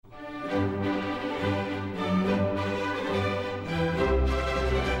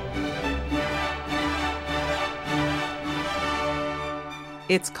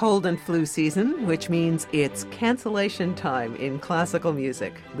It's cold and flu season, which means it's cancellation time in classical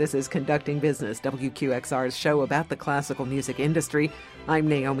music. This is Conducting Business, WQXR's show about the classical music industry. I'm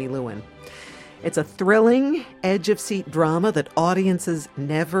Naomi Lewin. It's a thrilling, edge-of-seat drama that audiences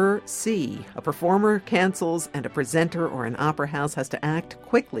never see. A performer cancels, and a presenter or an opera house has to act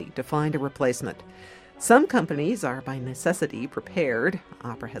quickly to find a replacement. Some companies are by necessity prepared.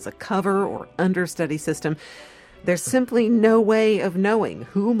 Opera has a cover or understudy system. There's simply no way of knowing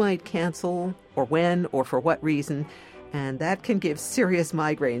who might cancel, or when, or for what reason, and that can give serious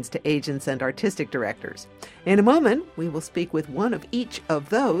migraines to agents and artistic directors. In a moment, we will speak with one of each of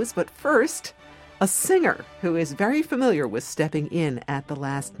those, but first, a singer who is very familiar with stepping in at the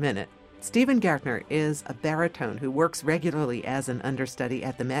last minute. Stephen Gaertner is a baritone who works regularly as an understudy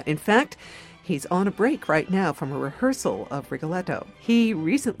at the Met. In fact, he's on a break right now from a rehearsal of Rigoletto. He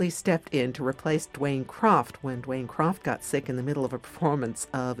recently stepped in to replace Dwayne Croft when Dwayne Croft got sick in the middle of a performance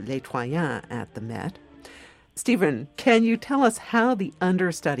of Les Troyens at the Met. Stephen, can you tell us how the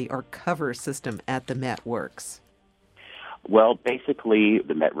understudy or cover system at the Met works? Well, basically,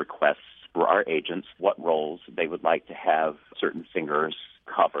 the Met requests for our agents what roles they would like to have certain singers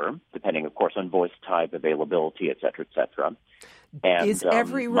cover, depending, of course, on voice type, availability, et cetera, et cetera. And, is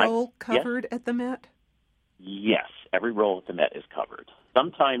every role covered at the Met? Yes, every role at the Met is covered.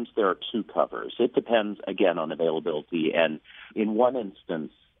 Sometimes there are two covers. It depends, again, on availability. And in one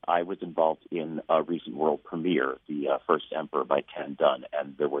instance, I was involved in a recent world premiere, The First Emperor by Ken Dunn,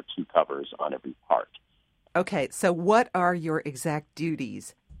 and there were two covers on every part. Okay, so what are your exact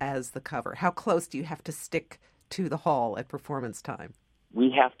duties as the cover? How close do you have to stick to the hall at performance time?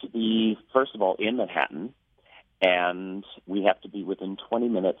 We have to be, first of all, in Manhattan, and we have to be within 20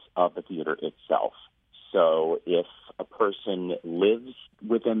 minutes of the theater itself. So if a person lives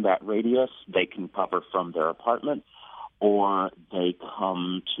within that radius, they can cover from their apartment, or they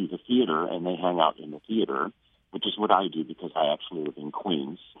come to the theater and they hang out in the theater, which is what I do because I actually live in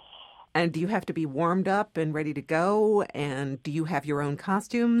Queens. And do you have to be warmed up and ready to go? And do you have your own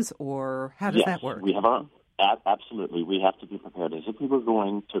costumes, or how does that work? Yes, we have our own. Absolutely. We have to be prepared as if we were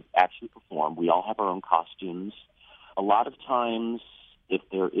going to actually perform. We all have our own costumes. A lot of times, if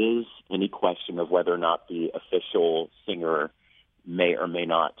there is any question of whether or not the official singer may or may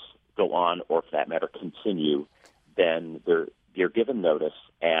not go on, or for that matter continue, then they're given notice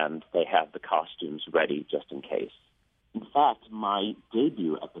and they have the costumes ready just in case. In fact, my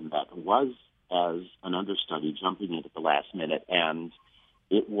debut at the Met was as an understudy jumping in at the last minute, and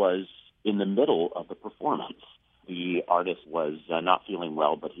it was in the middle of the performance. The artist was not feeling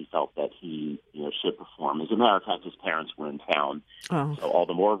well, but he felt that he should perform. As a matter of fact, his parents were in town, so all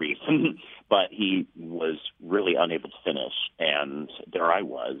the more reason. But he was really unable to finish, and there I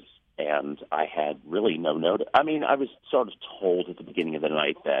was, and I had really no notice. I mean, I was sort of told at the beginning of the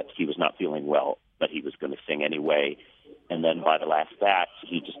night that he was not feeling well, but he was going to sing anyway. And then by the last act,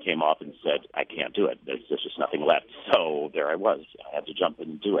 he just came off and said, I can't do it. There's just nothing left. So there I was. I had to jump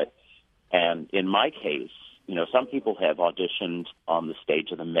in and do it. And in my case, some people have auditioned on the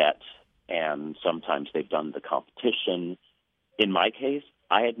stage of the Met, and sometimes they've done the competition. In my case,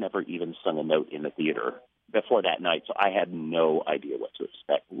 I had never even sung a note in the theater before that night, so I had no idea what to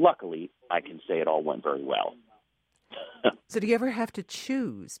expect. Luckily, I can say it all went very well. So do you ever have to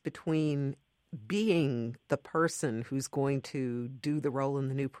choose between being the person who's going to do the role in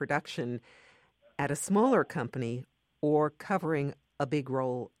the new production at a smaller company or covering a big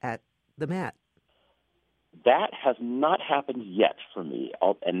role at the Met? That has not happened yet for me,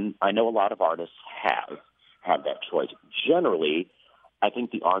 and I know a lot of artists have had that choice. Generally, I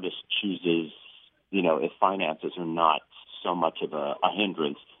think the artist chooses, if finances are not so much of a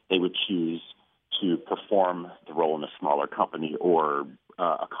hindrance, they would choose to perform the role in a smaller company or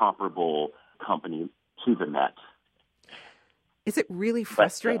a comparable company to the Met. Is it really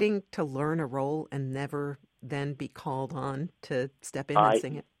frustrating to learn a role and never then be called on to step in and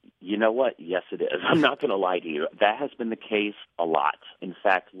sing it? You know what? Yes, it is. I'm not going to lie to you. That has been the case a lot. In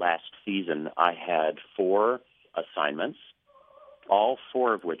fact, last season, I had 4 assignments, all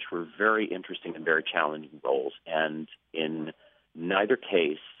 4 of which were very interesting and very challenging roles. And in neither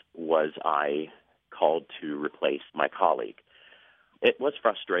case was I called to replace my colleague. It was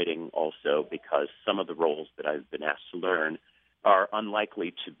frustrating also because some of the roles that I've been asked to learn are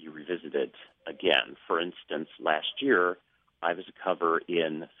unlikely to be revisited again. For instance, last year, I was a cover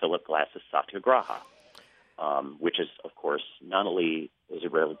in Philip Glass's Satyagraha, which is, of course, not only is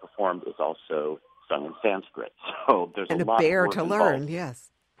it rarely performed, it's also sung in Sanskrit. So there's a lot of work and a bear to learn, involved.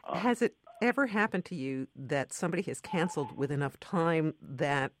 Yes. Has it ever happened to you that somebody has canceled with enough time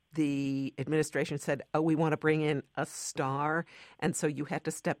that the administration said, oh, we want to bring in a star, and so you had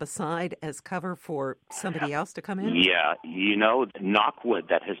to step aside as cover for somebody else to come in? Yeah, knock wood,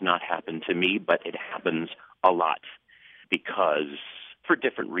 that has not happened to me, but it happens a lot because for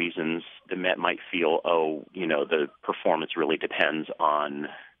different reasons, the Met might feel, the performance really depends on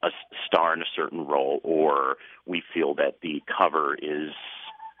a star in a certain role, or we feel that the cover is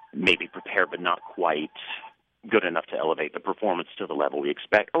maybe prepared but not quite good enough to elevate the performance to the level we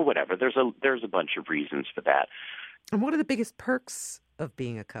expect, or whatever. There's a bunch of reasons for that. And what are the biggest perks of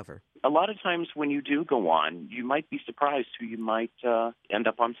being a cover? A lot of times when you do go on, you might be surprised who you might end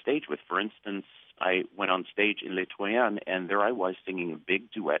up on stage with. For instance, I went on stage in Les Troyens, and there I was singing a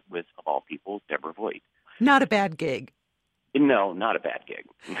big duet with, of all people, Deborah Voigt. Not a bad gig. No, not a bad gig.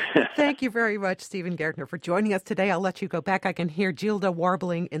 Thank you very much, Stephen Gaertner, for joining us today. I'll let you go back. I can hear Gilda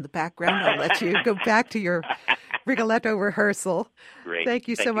warbling in the background. I'll let you go back to your Rigoletto rehearsal. Great. Thank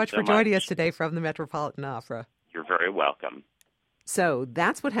you so much for joining us today from the Metropolitan Opera. You're very welcome. So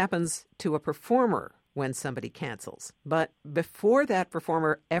that's what happens to a performer when somebody cancels. But before that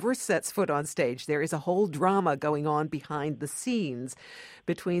performer ever sets foot on stage, there is a whole drama going on behind the scenes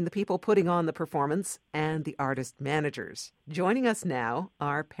between the people putting on the performance and the artist managers. Joining us now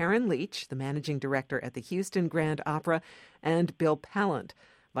are Perrin Leach, the managing director at the Houston Grand Opera, and Bill Pallant,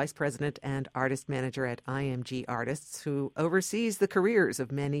 vice president and artist manager at IMG Artists, who oversees the careers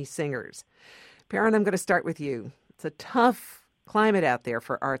of many singers. Perrin, I'm going to start with you. It's a tough climate out there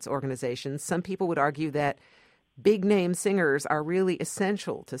for arts organizations. Some people would argue that big-name singers are really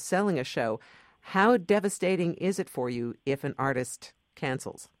essential to selling a show. How devastating is it for you if an artist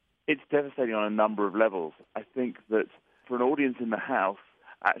cancels? It's devastating on a number of levels. I think that for an audience in the house,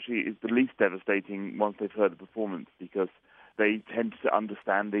 actually it's the least devastating once they've heard the performance, because they tend to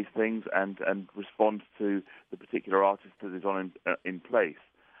understand these things and respond to the particular artist that is on in place.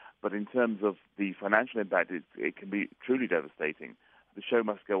 But in terms of the financial impact, it can be truly devastating. The show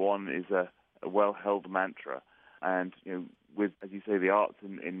must go on is a well-held mantra. And, with, as you say, the arts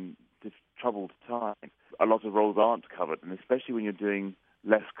in troubled times, a lot of roles aren't covered, and especially when you're doing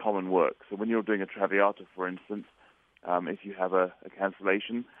less common work. So when you're doing a Traviata, for instance, if you have a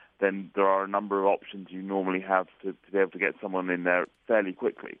cancellation, then there are a number of options you normally have to be able to get someone in there fairly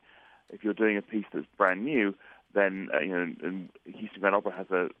quickly. If you're doing a piece that's brand new, then, and Houston Grand Opera has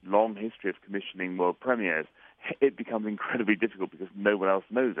a long history of commissioning world premieres, it becomes incredibly difficult because no one else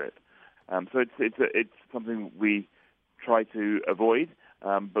knows it. So it's something we try to avoid,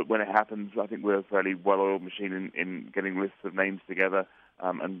 but when it happens, I think we're a fairly well-oiled machine in getting lists of names together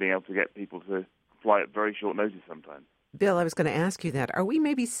and being able to get people to fly at very short notice sometimes. Bill, I was going to ask you that. Are we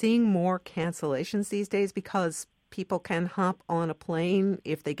maybe seeing more cancellations these days because people can hop on a plane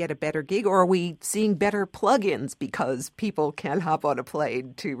if they get a better gig, or are we seeing better plug-ins because people can hop on a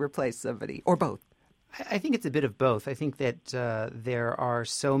plane to replace somebody, or both? I think it's a bit of both. I think that there are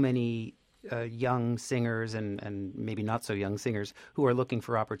so many young singers and maybe not so young singers who are looking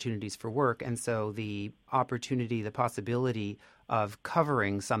for opportunities for work. And so the opportunity, the possibility of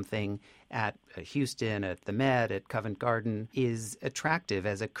covering something at Houston, at the Met, at Covent Garden is attractive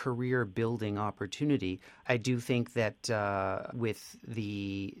as a career-building opportunity. I do think that with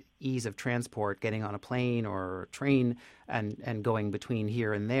the ease of transport, getting on a plane or a train and going between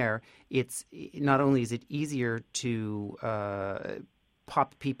here and there, it's not only is it easier to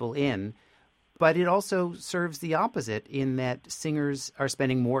pop people in, but it also serves the opposite in that singers are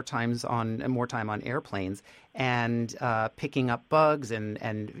spending more time on airplanes and picking up bugs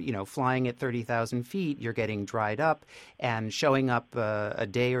and flying at 30,000 feet. You're getting dried up and showing up a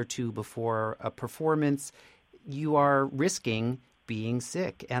day or two before a performance. You are risking being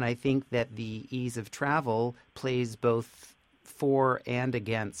sick. And I think that the ease of travel plays both for and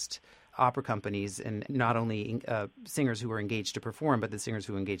against opera companies, and not only singers who are engaged to perform, but the singers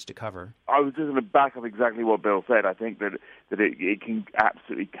who are engaged to cover. I was just going to back up exactly what Bill said. I think that it can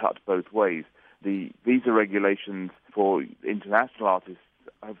absolutely cut both ways. The visa regulations for international artists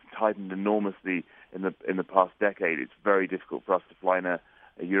have tightened enormously in the past decade. It's very difficult for us to fly in a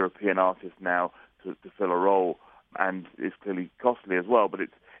European artist now to fill a role, and it's clearly costly as well, but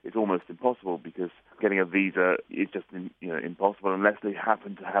it's almost impossible because getting a visa is just impossible unless they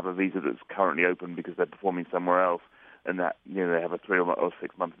happen to have a visa that's currently open because they're performing somewhere else, and that they have a 3 or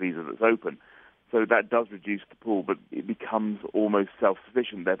 6 month visa that's open. So that does reduce the pool, but it becomes almost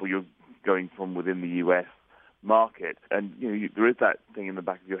self-sufficient. Therefore, you're going from within the U.S. market, and there is that thing in the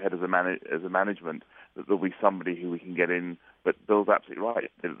back of your head as a management that there'll be somebody who we can get in. But Bill's absolutely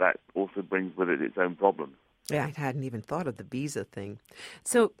right. That also brings with it its own problems. Yeah, I hadn't even thought of the visa thing.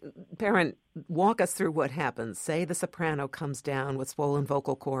 So, Perrin, walk us through what happens. Say the soprano comes down with swollen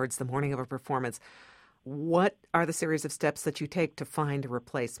vocal cords the morning of a performance. What are the series of steps that you take to find a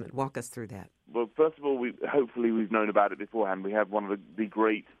replacement? Walk us through that. Well, first of all, hopefully we've known about it beforehand. We have one of the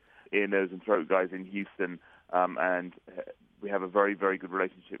great ear, nose, and throat guys in Houston, and we have a very, very good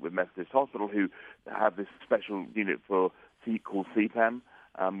relationship with Methodist Hospital, who have this special unit called CPAM,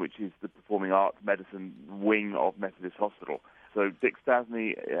 which is the Performing Arts Medicine wing of Methodist Hospital. So Dick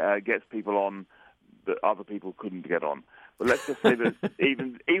Stasny gets people on that other people couldn't get on. But let's just say that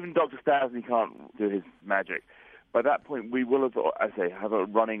even Dr. Stasny can't do his magic. By that point, we will have a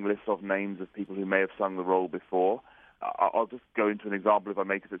running list of names of people who may have sung the role before. I'll just go into an example, if I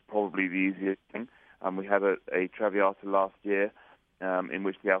may, because it's probably the easiest thing. We had a Traviata last year in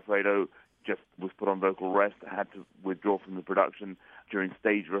which the Alfredo just was put on vocal rest, had to withdraw from the production during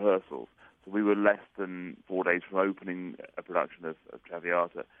stage rehearsals. So we were less than 4 days from opening a production of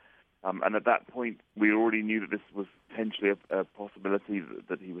Traviata. And at that point, we already knew that this was potentially a possibility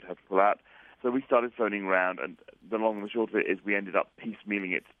that he would have to pull out. So we started phoning around, and the long and the short of it is we ended up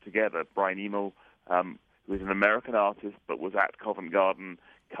piecemealing it together. Brian Eno, who is an American artist but was at Covent Garden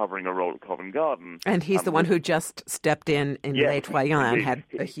covering a role at Covent Garden. And he's the one who just stepped in Les Troyens and had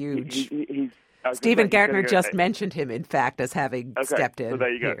a huge... Stephen Gartner just mentioned him, in fact, as having stepped in. So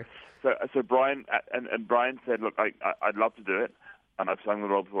there you here. go. So Brian and Brian said, look, I'd love to do it, and I've sung the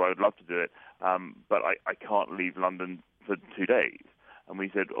role before, I would love to do it, but I can't leave London for 2 days. And we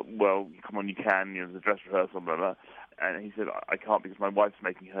said, well, come on, you can, the dress rehearsal, blah, blah. And he said, I can't because my wife's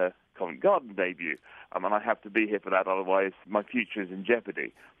making her Covent Garden debut, and I have to be here for that, otherwise my future is in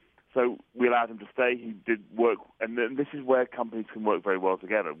jeopardy. So we allowed him to stay. He did work, and this is where companies can work very well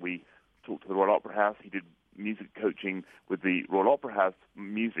together. We talked to the Royal Opera House. He did music coaching with the Royal Opera House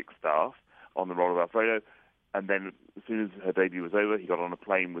music staff on the role of Alfredo. And then as soon as her debut was over, he got on a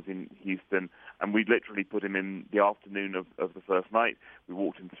plane, was in Houston, and we literally put him in the afternoon of the first night. We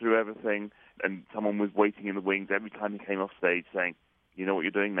walked him through everything, and someone was waiting in the wings every time he came off stage saying, you know what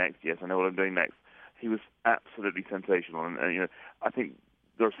you're doing next? Yes, I know what I'm doing next. He was absolutely sensational. And I think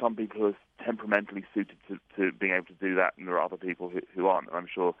there are some people who are temperamentally suited to being able to do that, and there are other people who aren't. And I'm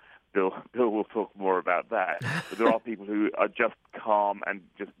sure Bill will talk more about that. But there are people who are just calm and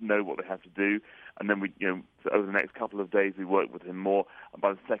just know what they have to do. And then so over the next couple of days, we worked with him more. And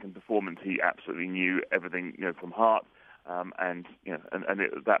by the second performance, he absolutely knew everything, from heart. And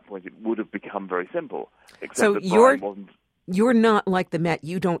at that point, it would have become very simple. Except so that Brian wasn't. You're not like the Met.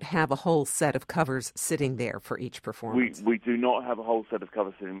 You don't have a whole set of covers sitting there for each performance. We do not have a whole set of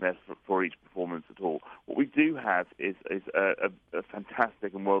covers sitting there for each performance at all. What we do have is a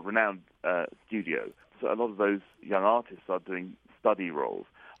fantastic and world-renowned studio. So a lot of those young artists are doing study roles.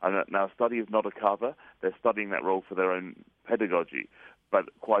 And now, study is not a cover. They're studying that role for their own pedagogy. But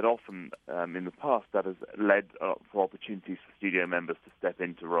quite often in the past, that has led for opportunities for studio members to step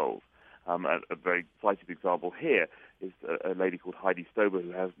into roles. A very cited example here is a lady called Heidi Stober,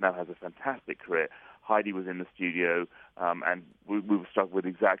 who now has a fantastic career. Heidi was in the studio, and we were struck with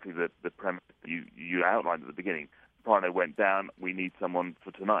exactly the premise that you outlined at the beginning. Soprano went down, we need someone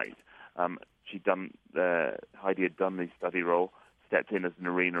for tonight. Heidi had done the study role, stepped in as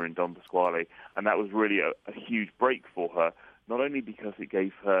Nerina in Don Pasquale, and that was really a huge break for her, not only because it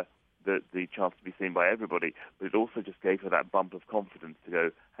gave her the chance to be seen by everybody, but it also just gave her that bump of confidence to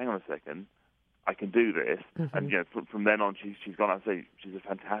go, hang on a second, I can do this. Mm-hmm. And from then on, she's gone out and say she's a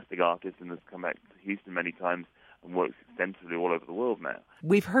fantastic artist and has come back to Houston many times and works extensively all over the world now.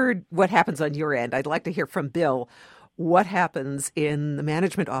 We've heard what happens on your end. I'd like to hear from Bill. What happens in the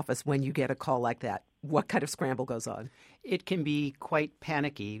management office when you get a call like that? What kind of scramble goes on? It can be quite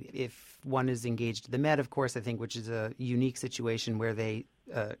panicky if one is engaged. The Met, of course, I think, which is a unique situation where they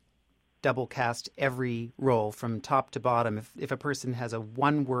double cast every role from top to bottom. If a person has a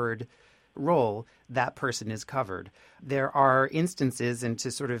one-word role, that person is covered. There are instances, and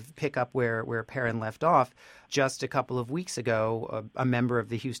to sort of pick up where Perrin left off, just a couple of weeks ago, a member of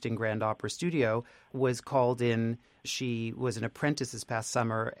the Houston Grand Opera Studio was called in. She was an apprentice this past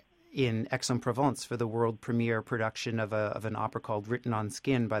summer in Aix-en-Provence for the world premiere production of an opera called Written on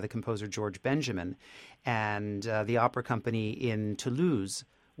Skin by the composer George Benjamin. And the opera company in Toulouse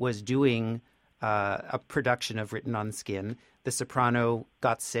was doing a production of Written on Skin. The soprano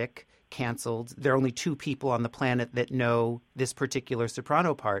got sick, canceled. There are only 2 people on the planet that know this particular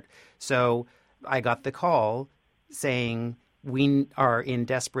soprano part. So I got the call saying, we are in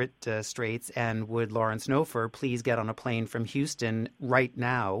desperate straits, and would Lawrence Knopfer please get on a plane from Houston right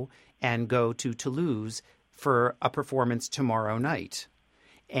now and go to Toulouse for a performance tomorrow night?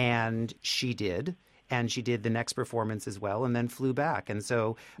 And she did. and she did the next performance as well and then flew back. And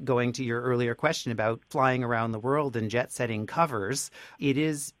so going to your earlier question about flying around the world and jet-setting covers, it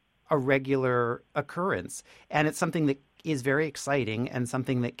is a regular occurrence. And it's something that is very exciting and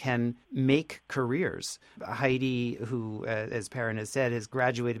something that can make careers. Heidi, who, as Perrin has said, has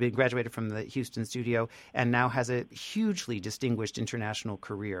been graduated from the Houston studio and now has a hugely distinguished international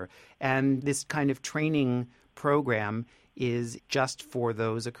career. And this kind of training program is just for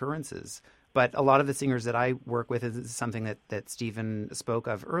those occurrences. But a lot of the singers that I work with, is something that Stephen spoke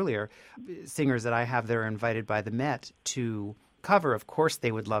of earlier, singers that I have that are invited by the Met to cover, of course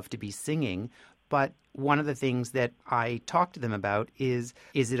they would love to be singing, but one of the things that I talk to them about is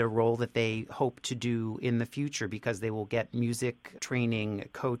it a role that they hope to do in the future, because they will get music training,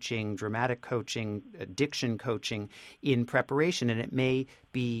 coaching, dramatic coaching, diction coaching in preparation. And it may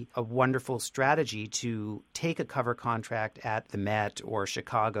be a wonderful strategy to take a cover contract at the Met or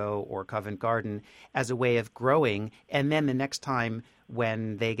Chicago or Covent Garden as a way of growing. And then the next time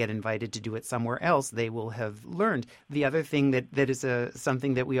when they get invited to do it somewhere else, they will have learned. The other thing that is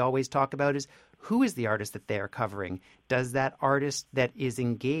something that we always talk about is, who is the artist that they are covering? Does that artist that is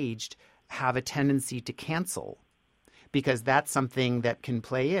engaged have a tendency to cancel? Because that's something that can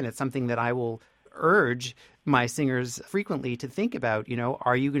play in. It's something that I will urge my singers frequently to think about.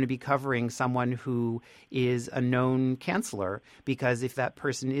 Are you going to be covering someone who is a known canceller? Because if that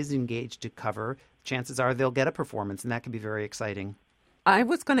person is engaged to cover, chances are they'll get a performance, and that can be very exciting. I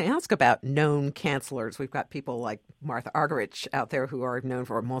was going to ask about known cancelers. We've got people like Martha Argerich out there who are known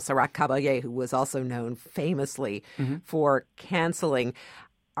for, Montserrat Caballé, who was also known famously for canceling.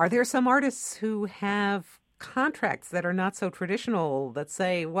 Are there some artists who have contracts that are not so traditional that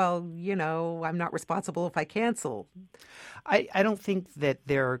say, well, I'm not responsible if I cancel? I don't think that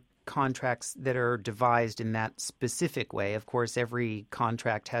there are contracts that are devised in that specific way. Of course, every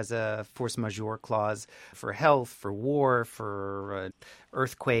contract has a force majeure clause for health, for war, for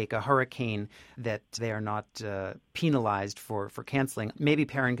earthquake, a hurricane, that they are not penalized for canceling. Maybe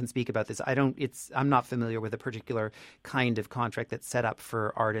Perrin can speak about this. I'm not familiar with a particular kind of contract that's set up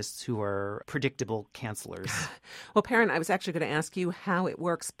for artists who are predictable cancelers. Well, Perrin, I was actually going to ask you how it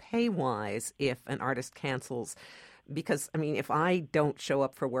works pay-wise if an artist cancels. Because, if I don't show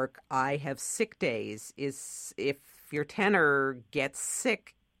up for work, I have sick days. If your tenor gets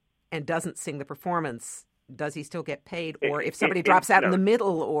sick and doesn't sing the performance, does he still get paid? Or if somebody drops out in the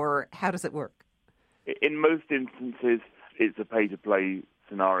middle, or how does it work? In most instances, it's a pay-to-play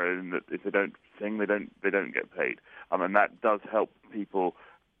scenario, in that if they don't sing, they don't get paid. And that does help people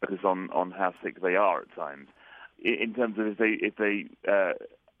focus on how sick they are at times. In terms of if they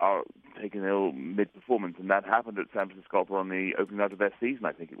are taken ill mid-performance, and that happened at San Francisco Opera on the opening night of their season,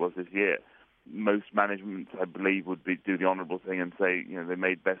 I think it was this year. Most management, I believe, would do the honourable thing and say, they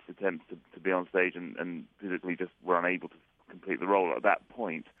made best attempts to be on stage and physically just were unable to complete the role. At that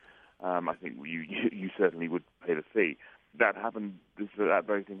point, I think you certainly would pay the fee. That happened. That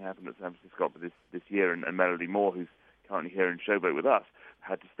very thing happened at San Francisco Opera this year, and Melody Moore, who's currently here in Showboat with us,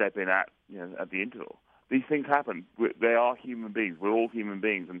 had to step in at the interval. These things happen. They are human beings. We're all human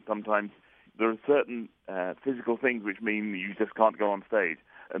beings, and sometimes there are certain physical things which mean you just can't go on stage,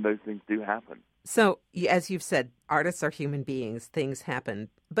 and those things do happen. So, as you've said, artists are human beings. Things happen.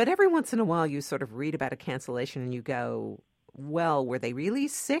 But every once in a while you sort of read about a cancellation and you go, well, were they really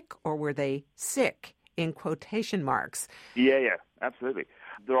sick, or were they sick, in quotation marks? Yeah, absolutely.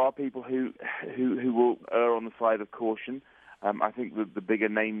 There are people who will err on the side of caution. I think the bigger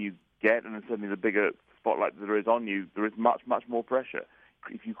name you get, and certainly the bigger spotlight that there is on you, there is much, much more pressure.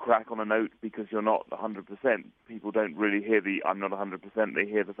 If you crack on a note because you're not 100%, people don't really hear the I'm not 100%. They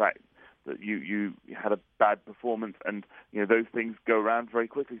hear the fact that you had a bad performance, and those things go around very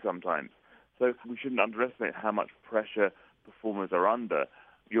quickly sometimes. So we shouldn't underestimate how much pressure performers are under.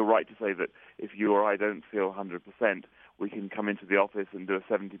 You're right to say that if you or I don't feel 100%, we can come into the office and do a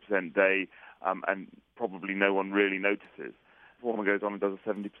 70% day, and probably no one really notices. If a performer goes on and does a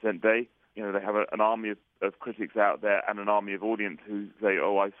 70% day, they have an army of critics out there and an army of audience who say,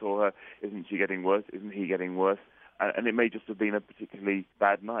 oh, I saw her, isn't she getting worse, isn't he getting worse? And it may just have been a particularly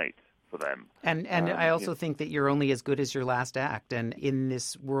bad night for them. And I also think that you're only as good as your last act. And in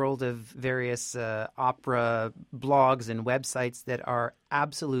this world of various opera blogs and websites that are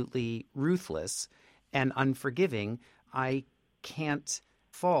absolutely ruthless and unforgiving, I can't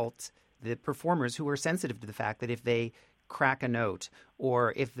fault the performers who are sensitive to the fact that if they crack a note,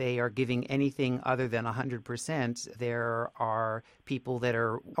 or if they are giving anything other than 100%, there are people that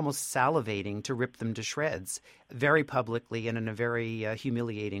are almost salivating to rip them to shreds, very publicly and in a very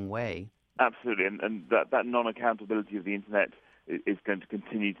humiliating way. Absolutely, and that non-accountability of the internet is going to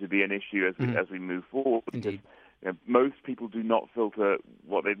continue to be an issue as we move forward. Indeed. Most people do not filter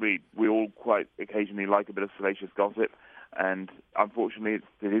what they read. We all quite occasionally like a bit of salacious gossip, and unfortunately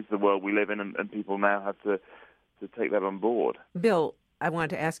it is the world we live in, and people now have to take that on board. Bill, I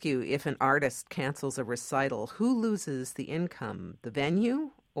wanted to ask you, if an artist cancels a recital, who loses the income? The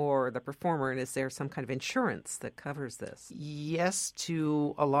venue or the performer? And is there some kind of insurance that covers this? Yes,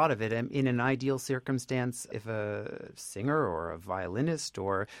 to a lot of it. In an ideal circumstance, if a singer or a violinist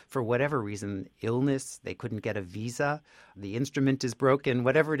or for whatever reason, illness, they couldn't get a visa, the instrument is broken,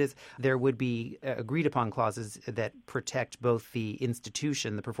 whatever it is, there would be agreed upon clauses that protect both the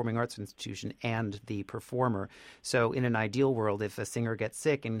institution, the performing arts institution, and the performer. So in an ideal world, if a singer gets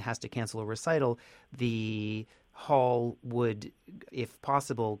sick and has to cancel a recital, the Hall would, if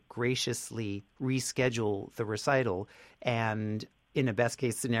possible, graciously reschedule the recital and, in a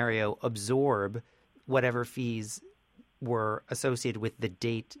best-case scenario, absorb whatever fees were associated with the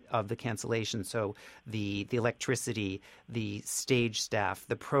date of the cancellation. So the electricity, the stage staff,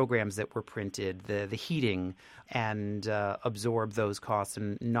 the programs that were printed, the heating, and absorb those costs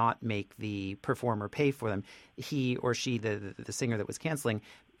and not make the performer pay for them. He or she, the singer that was canceling,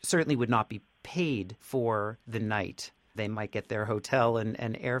 certainly would not be paid for the night. They might get their hotel and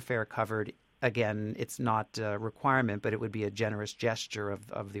airfare covered. Again, it's not a requirement, but it would be a generous gesture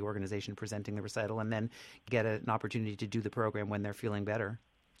of the organization presenting the recital, and then get an opportunity to do the program when they're feeling better.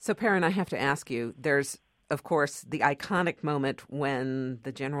 So, Perrin, I have to ask you, there's, of course, the iconic moment when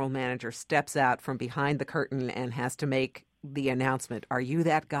the general manager steps out from behind the curtain and has to make the announcement. Are you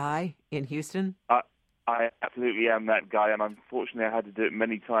that guy in Houston? I absolutely am that guy, and unfortunately I had to do it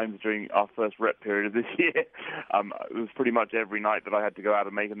many times during our first rep period of this year. It was pretty much every night that I had to go out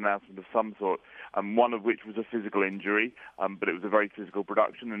and make an announcement of some sort, one of which was a physical injury, but it was a very physical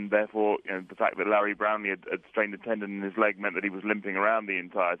production, and therefore the fact that Larry Brownlee had strained a tendon in his leg meant that he was limping around the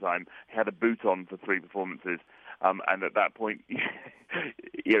entire time. He had a boot on for 3 performances, and at that point,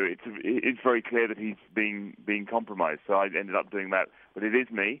 it's very clear that he's being compromised, so I ended up doing that. But it is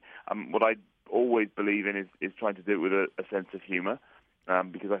me. What I always believe in is trying to do it with a sense of humor,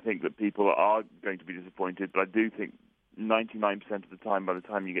 because I think that people are going to be disappointed, but I do think 99% of the time, by the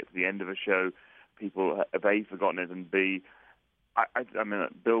time you get to the end of a show, people have A, forgotten it, and B, I mean,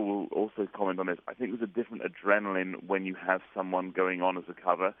 Bill will also comment on this, I think there's a different adrenaline when you have someone going on as a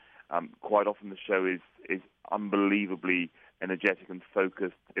cover. Quite often the show is unbelievably energetic and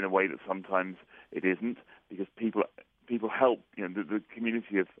focused in a way that sometimes it isn't, because people help, the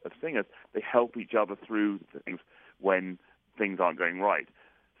community of singers, they help each other through things when things aren't going right.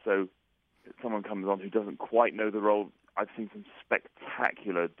 So if someone comes on who doesn't quite know the role, I've seen some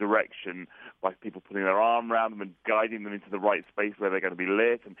spectacular direction by people putting their arm around them and guiding them into the right space where they're going to be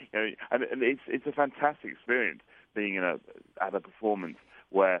lit. And it's a fantastic experience being at a performance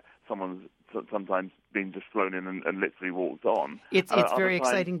where someone's sometimes being just flown in and literally walked on. It's very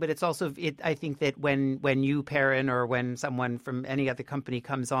exciting, but it's also, I think that when you, Perrin, or when someone from any other company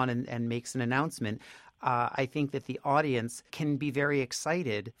comes on and makes an announcement, I think that the audience can be very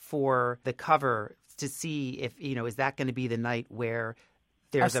excited for the cover to see if, is that going to be the night where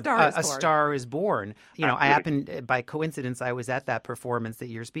there's a star is born. I happened, by coincidence, I was at that performance that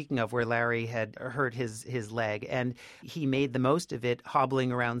you're speaking of where Larry had hurt his leg, and he made the most of it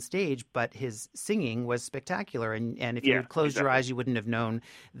hobbling around stage, but his singing was spectacular. And if you had closed your eyes, you wouldn't have known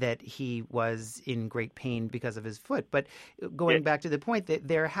that he was in great pain because of his foot. But going back to the point that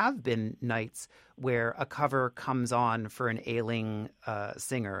there have been nights where a cover comes on for an ailing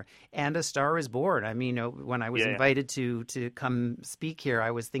singer and a star is born. I mean, when I was invited to come speak here,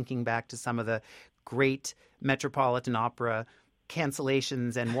 I was thinking back to some of the great Metropolitan Opera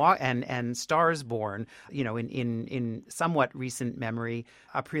cancellations and stars born. In somewhat recent memory,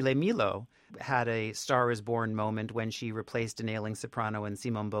 Aprile Milo had a Star is Born moment when she replaced an ailing soprano in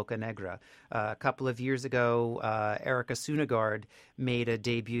Simon Boccanegra. A couple of years ago, Erika Sunegard made a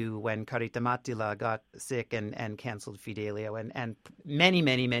debut when Carita Mattila got sick and canceled Fidelio. And many,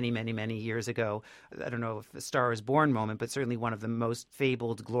 many, many, many, many years ago, I don't know if a Star is Born moment, but certainly one of the most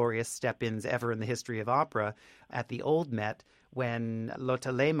fabled, glorious step-ins ever in the history of opera at the Old Met, when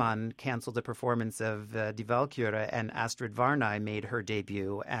Lotta Lehmann canceled a performance of Die Walküre and Astrid Varnay made her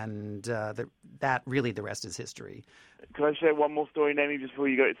debut, and that really, the rest is history. Can I share one more story, Naomi, just before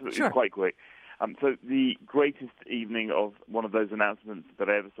you go? It's quite quick. So the greatest evening of one of those announcements that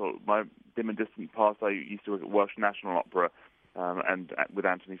I ever saw, my dim and distant past, I used to work at Welsh National Opera and with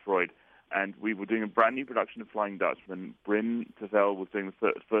Anthony Freud, and we were doing a brand new production of Flying Dutchman. Bryn Terfel was doing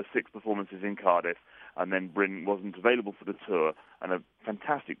the first 6 performances in Cardiff, and then Bryn wasn't available for the tour, and a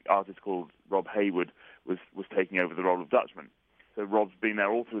fantastic artist called Rob Hayward was taking over the role of Dutchman. So Rob's been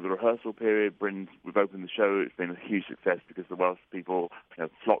there all through the rehearsal period. We've opened the show. It's been a huge success because the Welsh people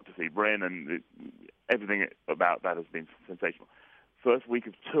flocked to see Bryn, and everything about that has been sensational. First week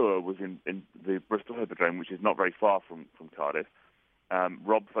of tour was in the Bristol Hippodrome, which is not very far from Cardiff.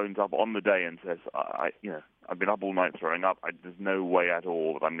 Rob phones up on the day and says, I've been up all night throwing up. There's no way at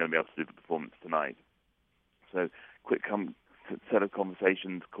all that I'm going to be able to do the performance tonight. So quick set of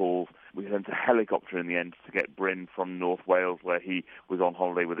conversations, calls. We sent a helicopter in the end to get Bryn from North Wales, where he was on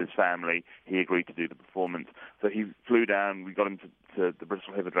holiday with his family. He agreed to do the performance. So he flew down. We got him to the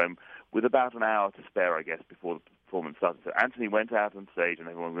Bristol Hippodrome with about an hour to spare, I guess, before the performance started. So Anthony went out on stage, and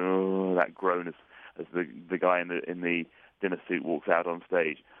everyone, that groan as the guy in the dinner suit walks out on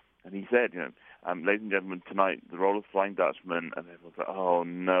stage. And he said, ladies and gentlemen, tonight the role of Flying Dutchman, and everyone's like, oh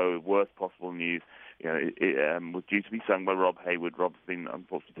no, worst possible news. It was due to be sung by Rob Hayward. Rob's been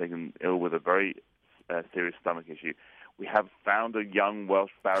unfortunately taken ill with a very serious stomach issue. We have found a young Welsh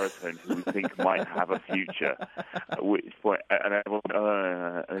baritone who we think might have a future. At which point, and everyone,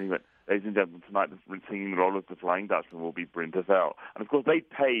 and he went, ladies and gentlemen, tonight singing the role of the Flying Dutchman will be Bryn Terfel. And of course, they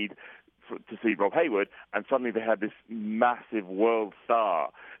paid to see Rob Hayward, and suddenly they had this massive world star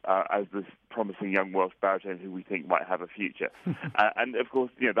as this promising young Welsh baritone who we think might have a future. And of course,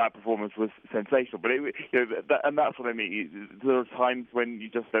 that performance was sensational. But and that's what I mean. There are times when you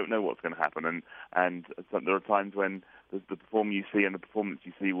just don't know what's going to happen, and there are times when the performance you see and the performance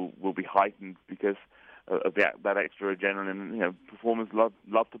you see will be heightened because of that extra adrenaline. Performers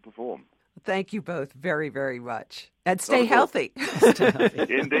love to perform. Thank you both very, very much. And stay healthy. Stay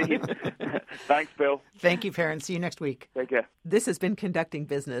healthy. Indeed. Thanks, Bill. Thank you, Perrin. See you next week. Take care. This has been Conducting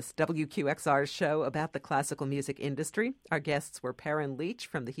Business, WQXR's show about the classical music industry. Our guests were Perrin Leach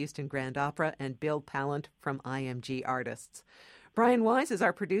from the Houston Grand Opera and Bill Pallant from IMG Artists. Brian Wise is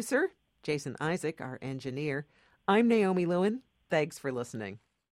our producer. Jason Isaac, our engineer. I'm Naomi Lewin. Thanks for listening.